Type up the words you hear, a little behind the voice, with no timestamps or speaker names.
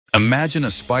Imagine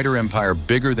a spider empire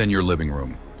bigger than your living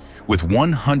room, with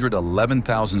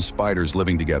 111,000 spiders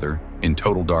living together in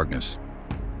total darkness.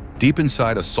 Deep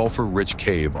inside a sulfur-rich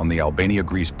cave on the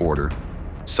Albania-Greece border,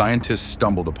 scientists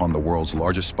stumbled upon the world's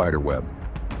largest spider web,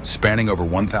 spanning over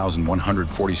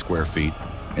 1,140 square feet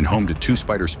and home to two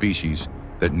spider species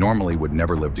that normally would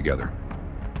never live together.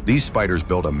 These spiders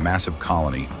built a massive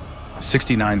colony,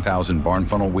 69,000 barn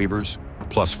funnel weavers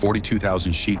plus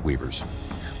 42,000 sheet weavers,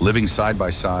 living side by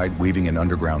side, weaving an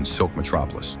underground silk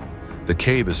metropolis. The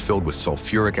cave is filled with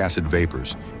sulfuric acid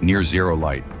vapors, near zero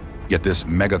light, yet this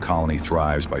mega colony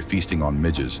thrives by feasting on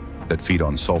midges that feed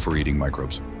on sulfur-eating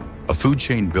microbes. A food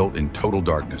chain built in total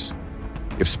darkness.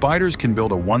 If spiders can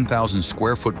build a 1,000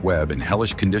 square foot web in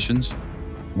hellish conditions,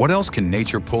 what else can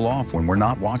nature pull off when we're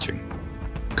not watching?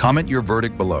 Comment your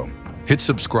verdict below. Hit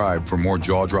subscribe for more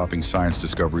jaw-dropping science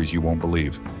discoveries you won't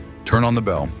believe. Turn on the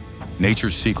bell.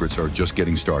 Nature's secrets are just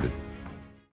getting started.